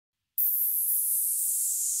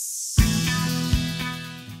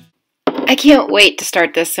I can't wait to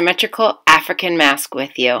start this symmetrical African mask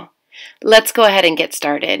with you. Let's go ahead and get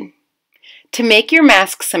started. To make your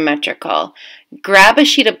mask symmetrical, grab a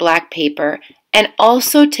sheet of black paper and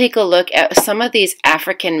also take a look at some of these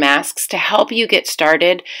African masks to help you get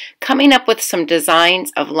started coming up with some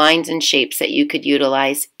designs of lines and shapes that you could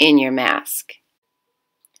utilize in your mask.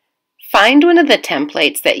 Find one of the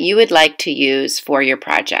templates that you would like to use for your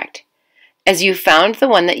project. As you found the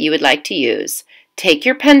one that you would like to use, take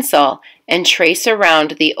your pencil and trace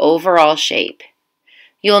around the overall shape.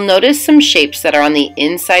 You'll notice some shapes that are on the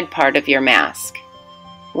inside part of your mask.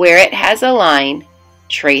 Where it has a line,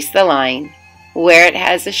 trace the line. Where it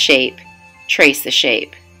has a shape, trace the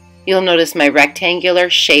shape. You'll notice my rectangular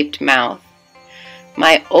shaped mouth,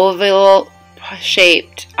 my oval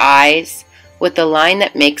shaped eyes with the line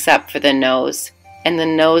that makes up for the nose, and the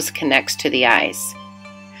nose connects to the eyes.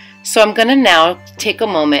 So I'm going to now take a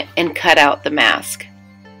moment and cut out the mask.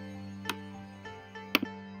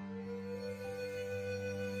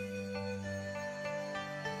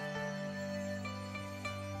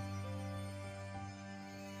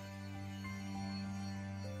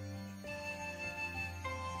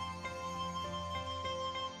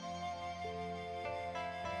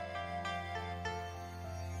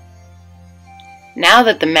 Now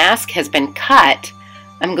that the mask has been cut,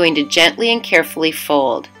 I'm going to gently and carefully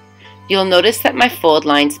fold. You'll notice that my fold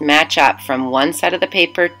lines match up from one side of the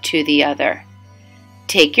paper to the other.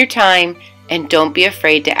 Take your time and don't be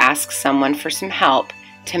afraid to ask someone for some help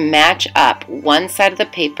to match up one side of the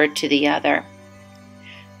paper to the other.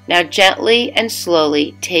 Now gently and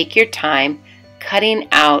slowly take your time cutting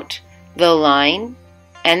out the line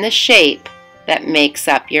and the shape that makes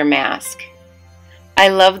up your mask. I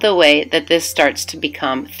love the way that this starts to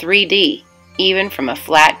become 3D, even from a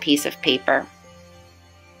flat piece of paper.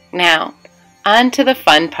 Now, on to the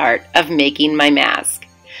fun part of making my mask.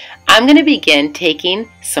 I'm going to begin taking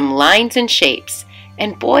some lines and shapes,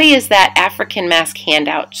 and boy is that African mask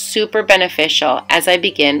handout super beneficial as I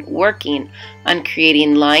begin working on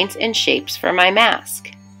creating lines and shapes for my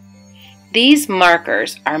mask. These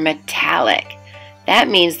markers are metallic. That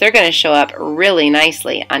means they're going to show up really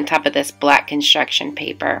nicely on top of this black construction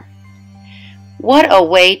paper. What a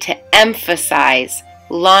way to emphasize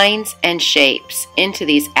lines and shapes into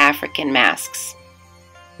these African masks.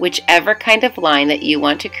 Whichever kind of line that you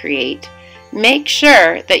want to create, make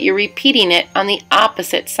sure that you're repeating it on the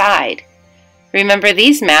opposite side. Remember,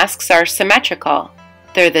 these masks are symmetrical.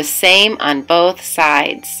 They're the same on both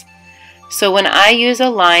sides. So when I use a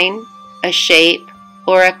line, a shape,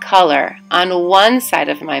 or a color on one side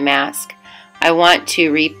of my mask, I want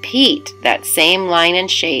to repeat that same line and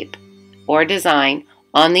shape or design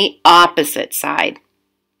on the opposite side.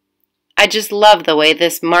 I just love the way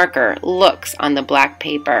this marker looks on the black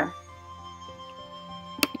paper.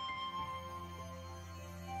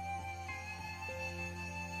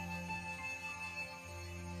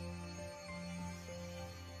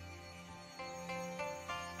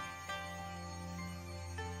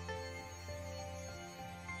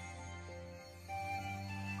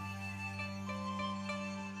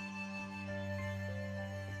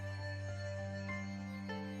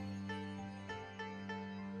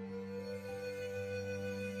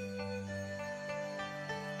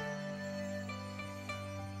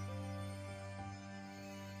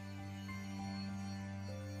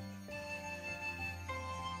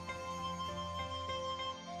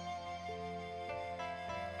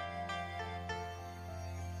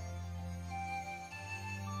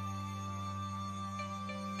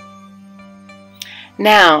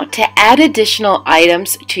 Now, to add additional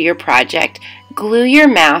items to your project, glue your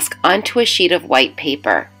mask onto a sheet of white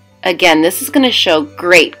paper. Again, this is going to show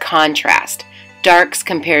great contrast. Darks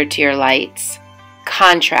compared to your lights.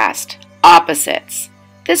 Contrast. Opposites.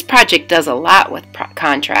 This project does a lot with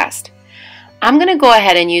contrast. I'm going to go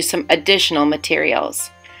ahead and use some additional materials.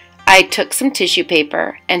 I took some tissue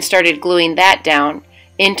paper and started gluing that down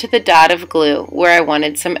into the dot of glue where I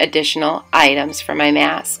wanted some additional items for my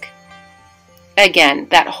mask. Again,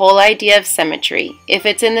 that whole idea of symmetry. If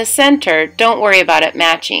it's in the center, don't worry about it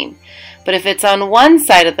matching. But if it's on one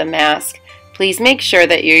side of the mask, please make sure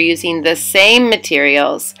that you're using the same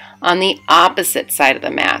materials on the opposite side of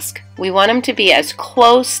the mask. We want them to be as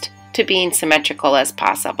close to being symmetrical as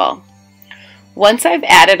possible. Once I've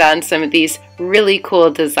added on some of these really cool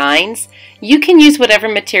designs, you can use whatever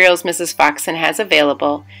materials Mrs. Foxen has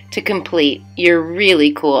available to complete your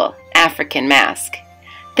really cool African mask.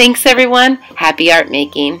 Thanks everyone. Happy art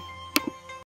making.